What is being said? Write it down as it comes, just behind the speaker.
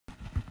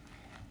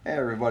Hey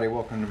everybody,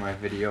 welcome to my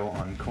video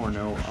on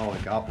Cournot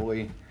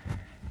oligopoly.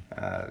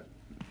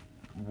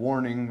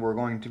 Warning, we're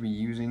going to be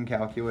using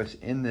calculus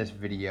in this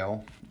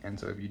video, and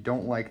so if you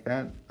don't like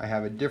that, I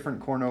have a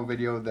different Cournot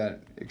video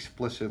that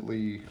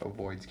explicitly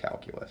avoids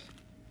calculus.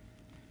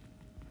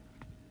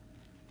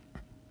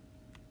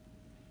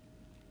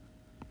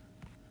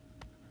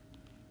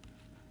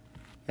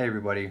 Hey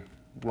everybody,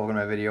 welcome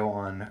to my video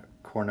on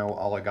Cournot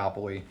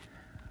oligopoly.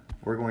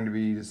 We're going to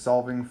be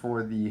solving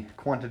for the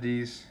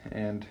quantities,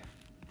 and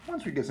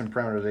once we get some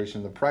parameterization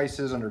of the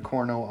prices under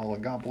Cournot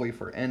oligopoly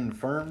for n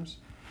firms.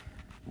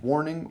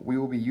 Warning, we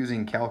will be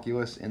using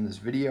calculus in this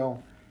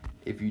video.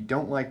 If you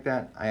don't like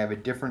that, I have a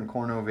different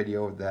Cournot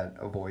video that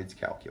avoids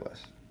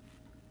calculus.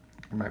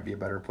 It might be a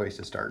better place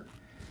to start.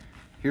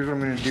 Here's what I'm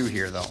going to do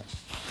here though.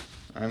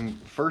 I'm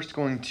first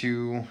going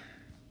to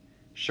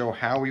show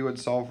how we would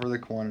solve for the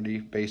quantity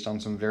based on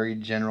some very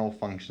general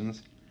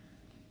functions,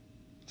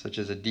 such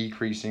as a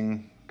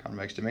decreasing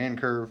convex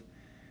demand curve,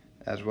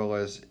 as well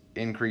as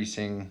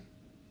increasing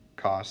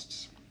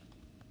costs.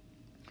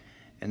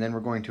 And then we're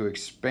going to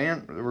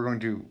expand, we're going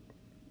to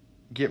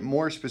get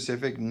more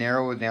specific,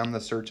 narrow down the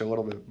search a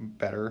little bit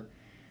better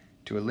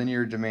to a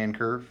linear demand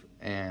curve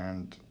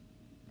and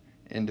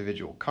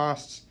individual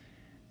costs.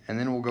 And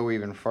then we'll go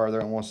even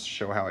farther and we'll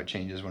show how it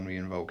changes when we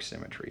invoke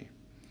symmetry.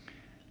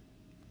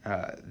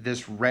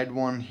 This red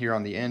one here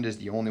on the end is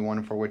the only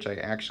one for which I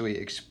actually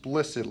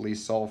explicitly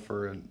solve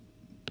for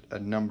a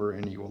number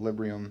in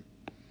equilibrium.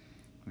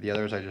 The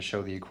others I just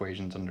show the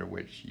equations under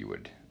which you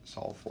would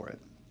solve for it.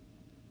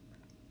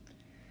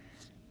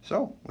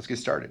 So let's get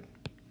started.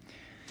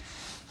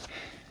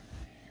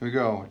 Here we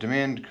go.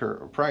 Demand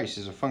curve price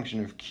is a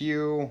function of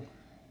Q.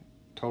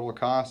 Total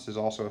cost is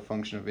also a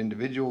function of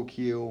individual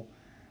Q.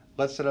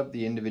 Let's set up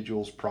the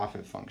individual's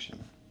profit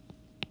function.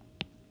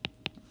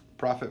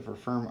 Profit for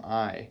firm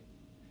I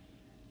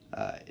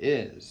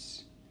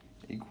is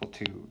equal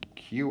to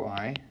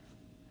QI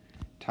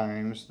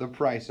times the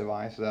price of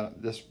I, so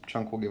that this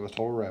chunk will give us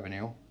total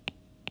revenue,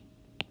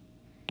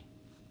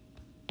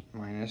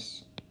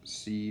 minus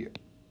C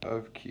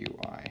of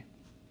QI.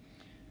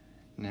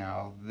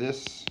 Now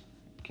this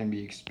can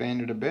be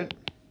expanded a bit.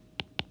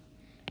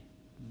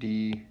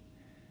 D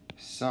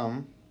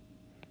sum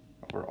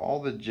over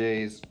all the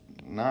j's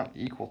not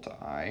equal to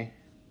I,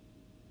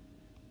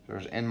 so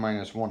there's n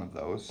minus 1 of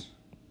those,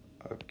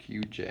 of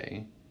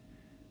QJ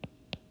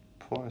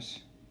plus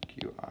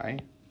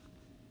QI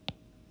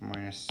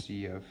minus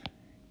C of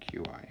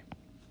QI.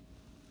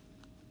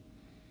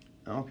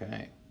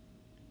 Okay.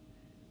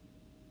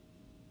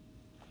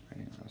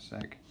 Hang on a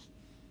sec.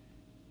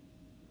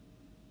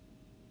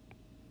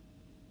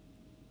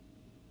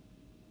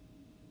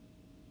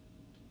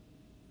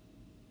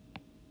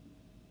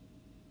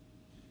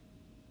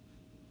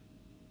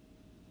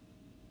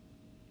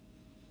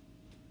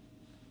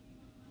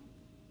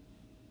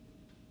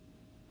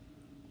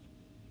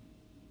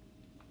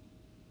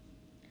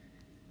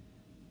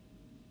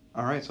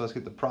 All right, so let's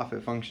get the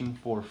profit function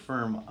for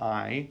firm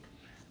I.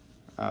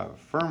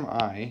 Firm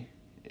I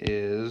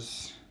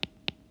is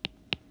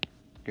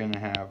going to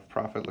have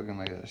profit looking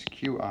like this: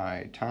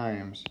 QI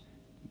times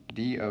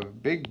D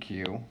of big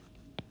Q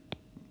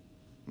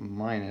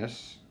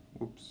minus,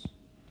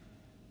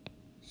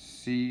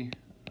 C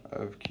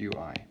of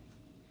QI.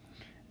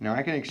 Now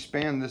I can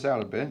expand this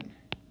out a bit.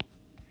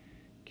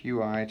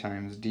 QI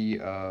times D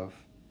of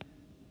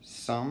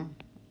sum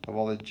of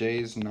all the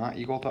j's not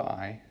equal to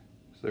I.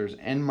 So there's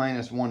n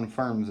minus 1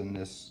 firms in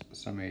this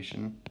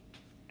summation.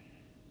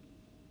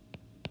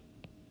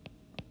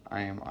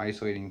 I am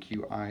isolating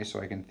QI so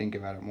I can think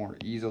about it more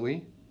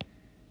easily.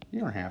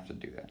 You don't have to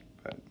do that,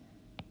 but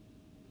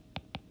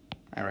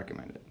I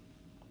recommend it.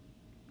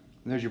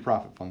 And there's your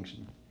profit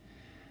function.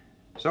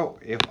 So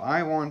if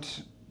I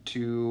want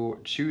to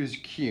choose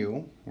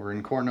Q, we're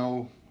in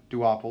Cournot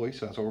duopoly,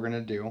 so that's what we're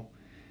going to do.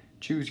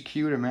 Choose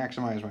Q to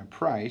maximize my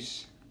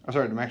price, to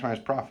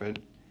maximize profit.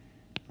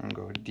 I'm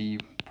going to go d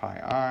pi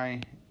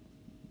I,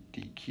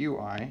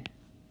 dqi,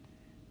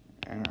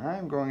 and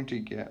I'm going to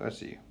get, let's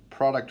see,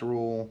 product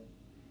rule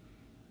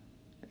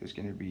is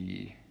going to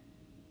be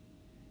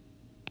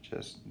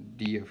just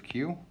d of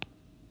q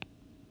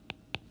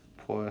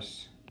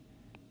plus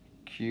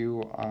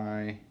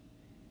qi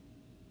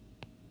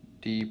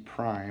d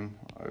prime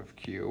of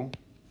q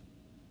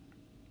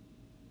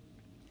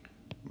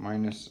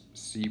minus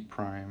c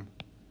prime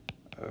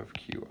of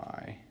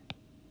qi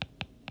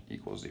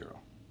equals 0.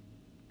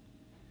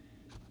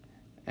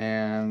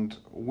 And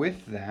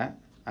with that,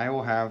 I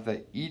will have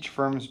that each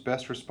firm's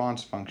best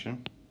response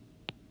function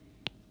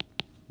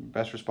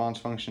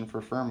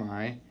for firm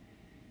I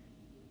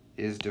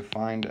is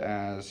defined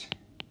as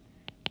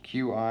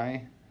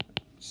QI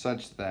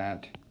such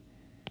that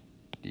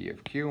D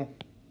of Q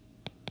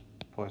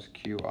plus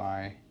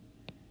QI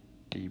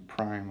D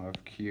prime of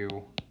Q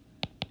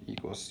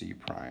equals C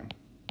prime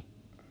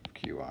of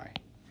QI.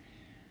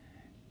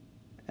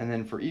 And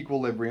then for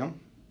equilibrium,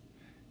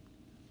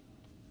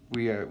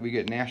 we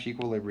get Nash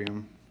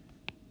equilibrium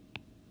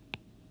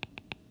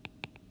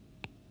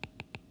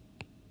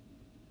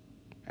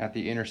at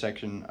the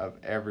intersection of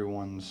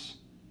everyone's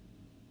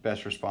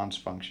best response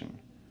function.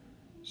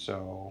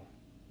 So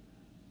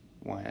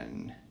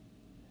when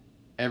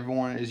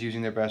everyone is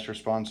using their best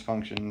response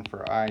function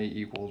for I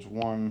equals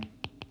 1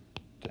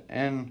 to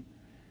n,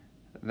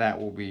 that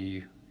will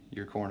be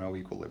your Cournot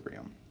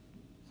equilibrium.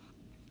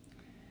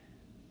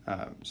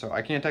 So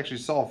I can't actually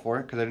solve for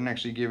it because I didn't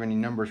actually give any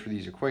numbers for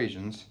these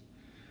equations.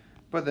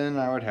 But then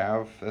I would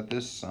have that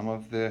this sum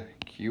of the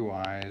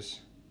qi's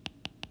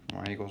from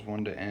I equals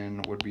 1 to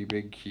n would be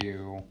big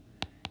Q,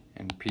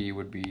 and P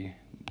would be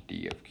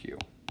d of Q.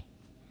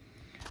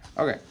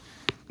 Okay,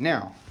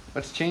 now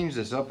let's change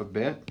this up a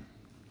bit,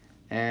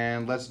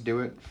 and let's do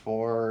it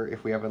for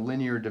if we have a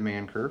linear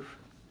demand curve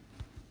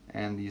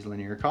and these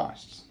linear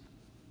costs.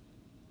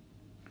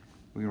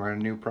 We can write a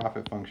new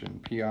profit function,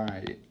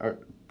 PI, or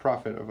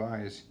profit of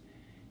i's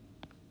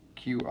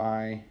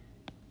QI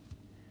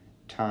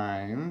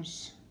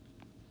times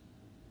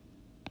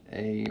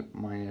A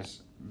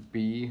minus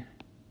B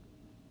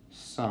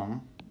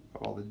sum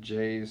of all the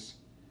j's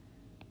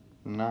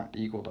not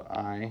equal to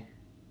I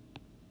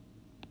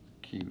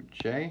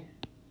QJ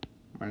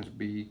minus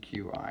B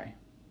QI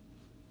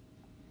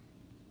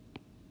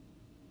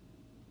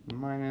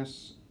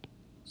minus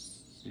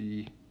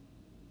C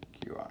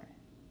QI.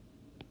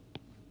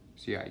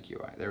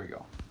 CIQI, there we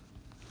go.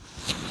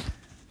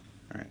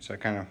 All right, so I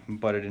kind of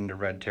butted into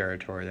red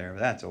territory there, but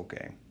that's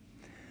okay.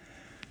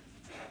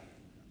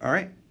 All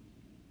right,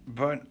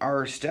 but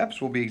our steps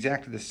will be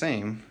exactly the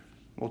same.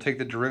 We'll take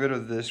the derivative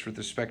of this with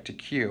respect to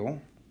Q,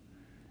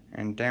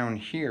 and down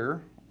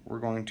here, we're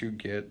going to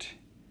get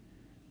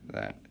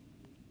that,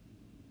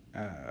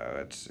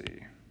 let's see.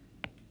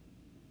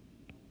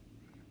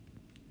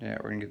 Yeah,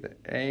 we're gonna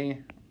get the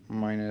A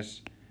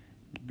minus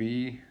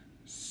B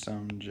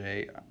sum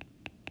J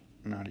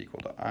not equal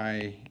to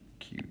I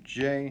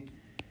QJ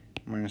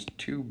minus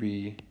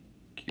 2B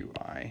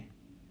QI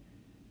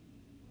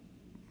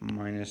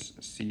minus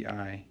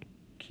CI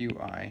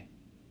QI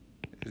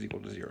is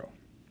equal to 0.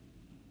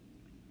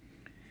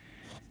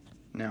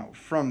 Now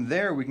from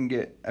there we can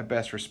get a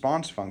best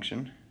response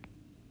function.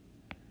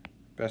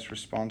 Best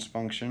response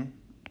function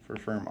for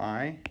firm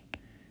I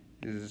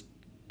is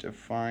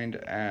defined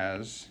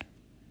as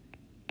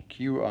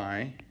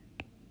QI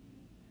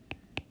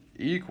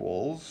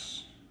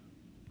equals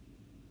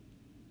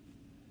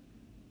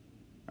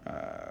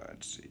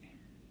let's see.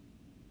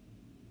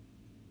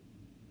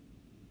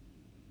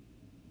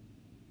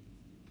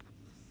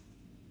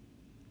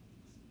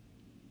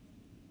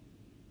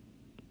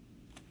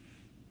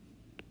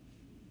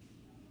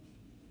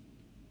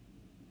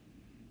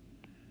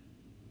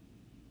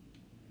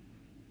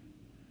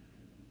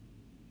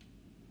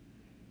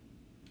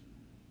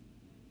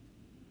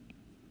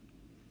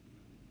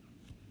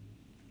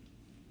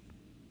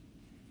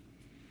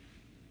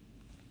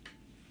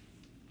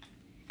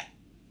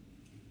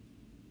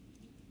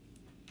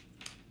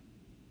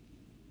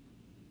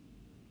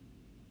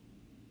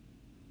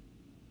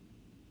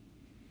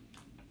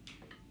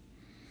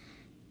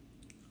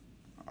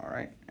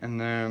 Alright, and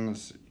then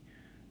let's see.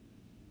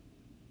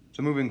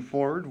 So moving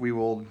forward, we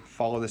will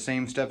follow the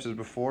same steps as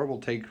before. We'll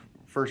take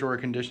first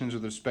order conditions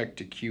with respect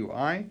to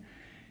QI.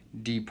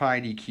 d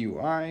pi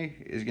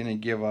dqi is going to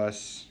give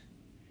us,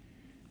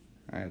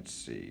 let's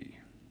see,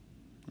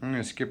 I'm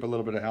going to skip a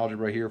little bit of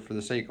algebra here for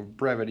the sake of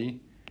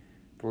brevity.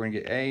 But we're going to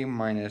get A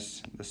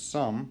minus the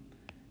sum,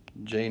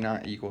 j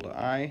not equal to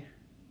I,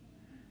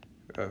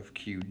 of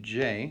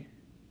qj,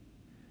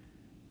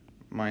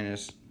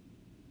 minus,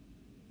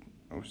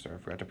 oh sorry, I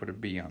forgot to put a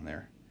b on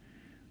there,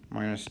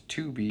 minus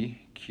 2b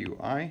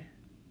qi,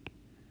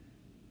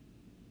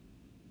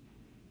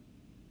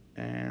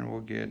 and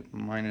we'll get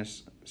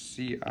minus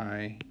ci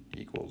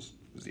equals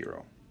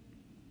 0.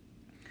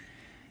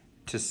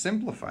 To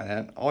simplify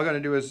that, all I got to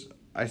do is,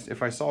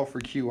 if I solve for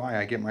qi,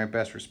 I get my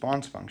best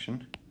response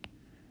function.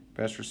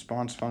 Best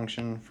response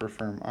function for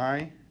firm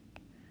I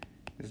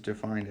is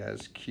defined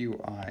as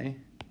qi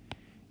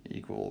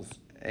equals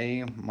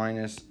A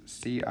minus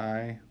ci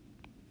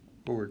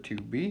over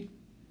 2b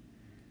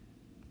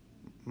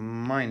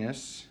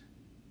minus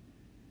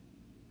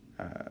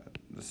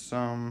the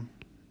sum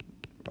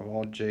of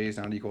all j's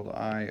not equal to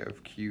I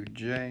of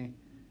qj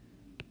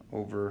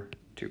over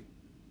 2.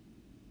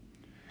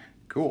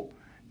 Cool.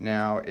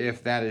 Now,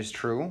 if that is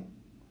true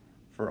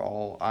for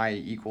all I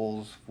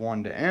equals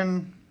 1 to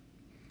n,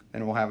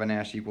 then we'll have a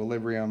Nash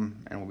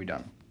equilibrium and we'll be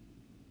done.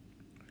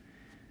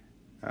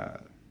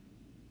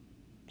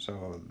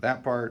 So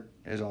that part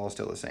is all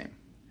still the same.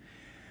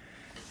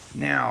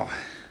 Now,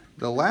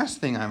 the last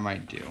thing I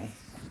might do,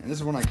 and this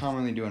is what I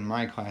commonly do in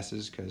my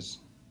classes because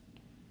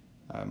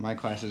my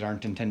classes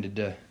aren't intended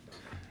to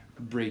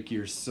break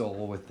your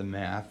soul with the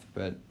math,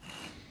 but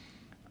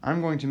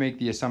I'm going to make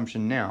the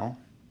assumption now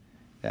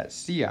that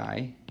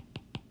CI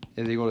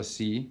is equal to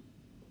C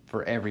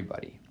for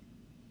everybody.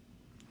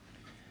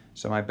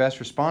 So my best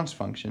response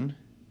function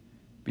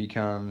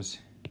becomes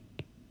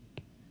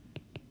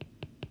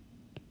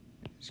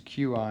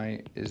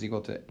QI is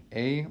equal to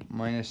A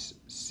minus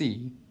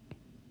C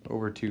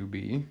over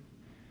 2B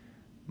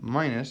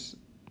minus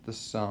the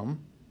sum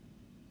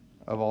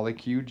of all the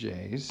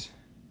qj's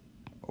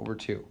over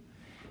 2.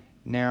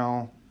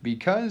 Now,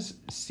 because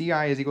ci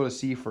is equal to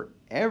c for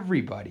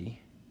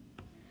everybody,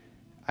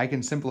 I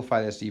can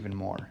simplify this even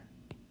more.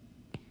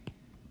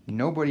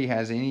 Nobody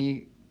has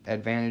any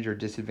advantage or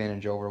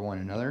disadvantage over one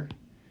another.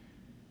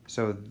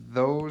 So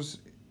those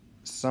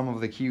sum of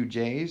the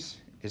qj's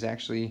is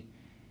actually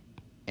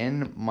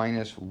n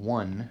minus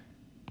 1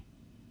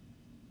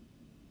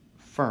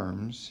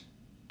 firms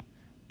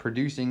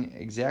producing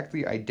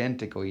exactly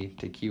identically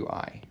to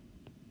qi.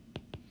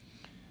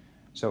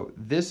 So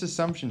this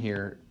assumption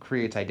here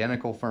creates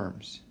identical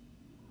firms,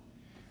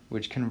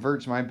 which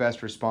converts my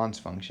best response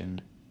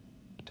function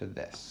to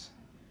this.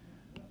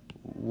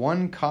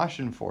 One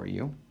caution for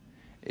you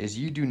is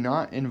you do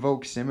not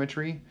invoke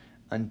symmetry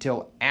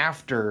until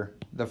after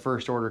the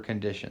first order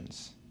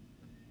conditions.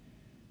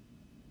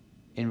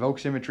 Invoke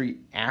symmetry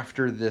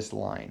after this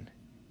line.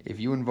 If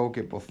you invoke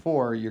it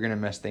before, you're going to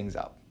mess things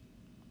up.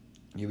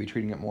 You'll be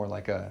treating it more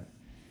like a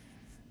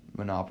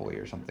monopoly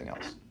or something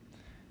else.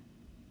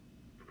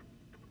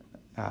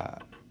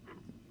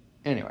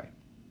 Anyway.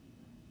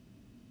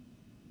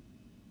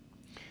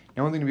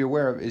 Now, one thing to be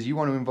aware of is you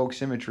want to invoke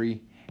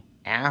symmetry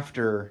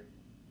after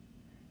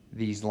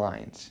these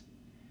lines.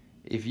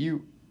 If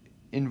you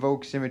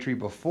invoke symmetry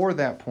before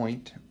that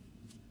point,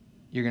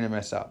 you're going to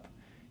mess up.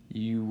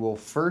 You will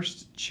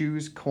first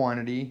choose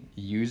quantity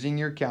using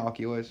your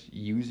calculus,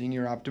 using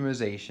your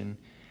optimization,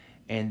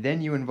 and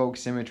then you invoke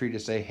symmetry to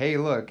say, hey,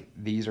 look,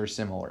 these are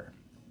similar.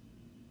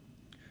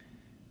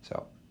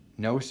 So,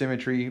 no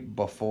symmetry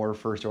before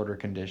first order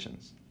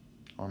conditions.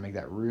 I want to make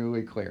that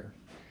really clear.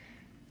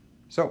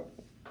 So,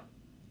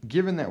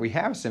 given that we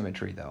have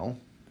symmetry, though,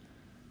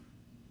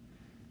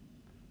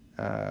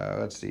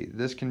 let's see,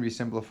 this can be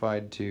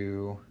simplified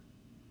to,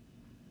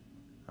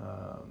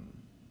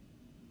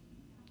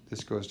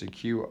 this goes to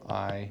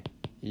qi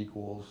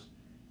equals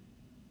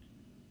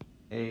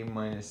a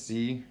minus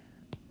c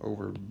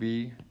over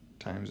b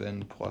times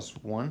n plus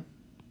 1,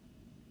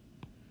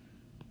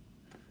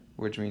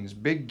 which means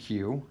big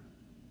Q,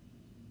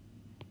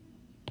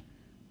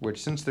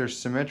 which since they're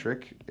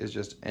symmetric is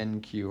just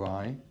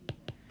nqi,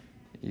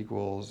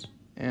 equals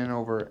n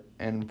over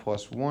n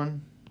plus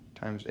 1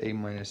 times a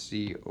minus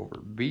c over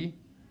b.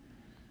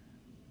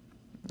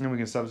 And we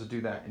can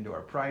substitute that into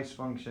our price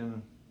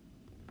function.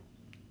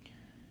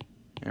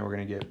 And we're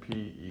going to get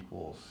p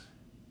equals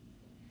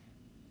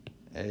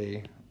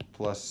a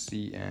plus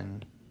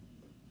cn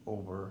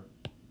over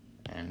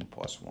n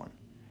plus 1.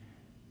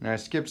 Now I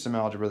skipped some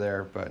algebra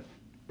there, but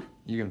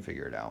you can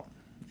figure it out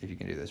if you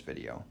can do this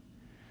video.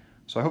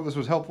 So I hope this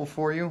was helpful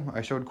for you.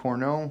 I showed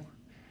Cournot.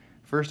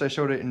 First I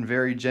showed it in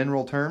very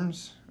general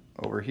terms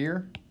over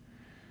here.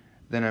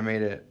 Then I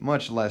made it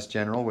much less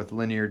general with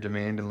linear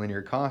demand and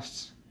linear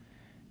costs.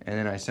 And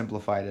then I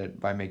simplified it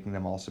by making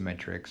them all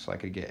symmetric so I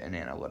could get an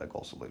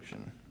analytical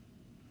solution.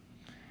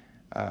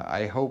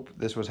 I hope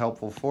this was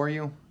helpful for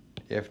you.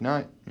 If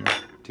not,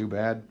 too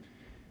bad.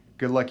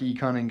 Good luck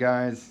econing,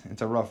 guys.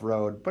 It's a rough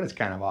road, but it's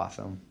kind of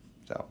awesome.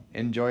 So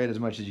enjoy it as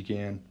much as you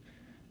can.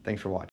 Thanks for watching.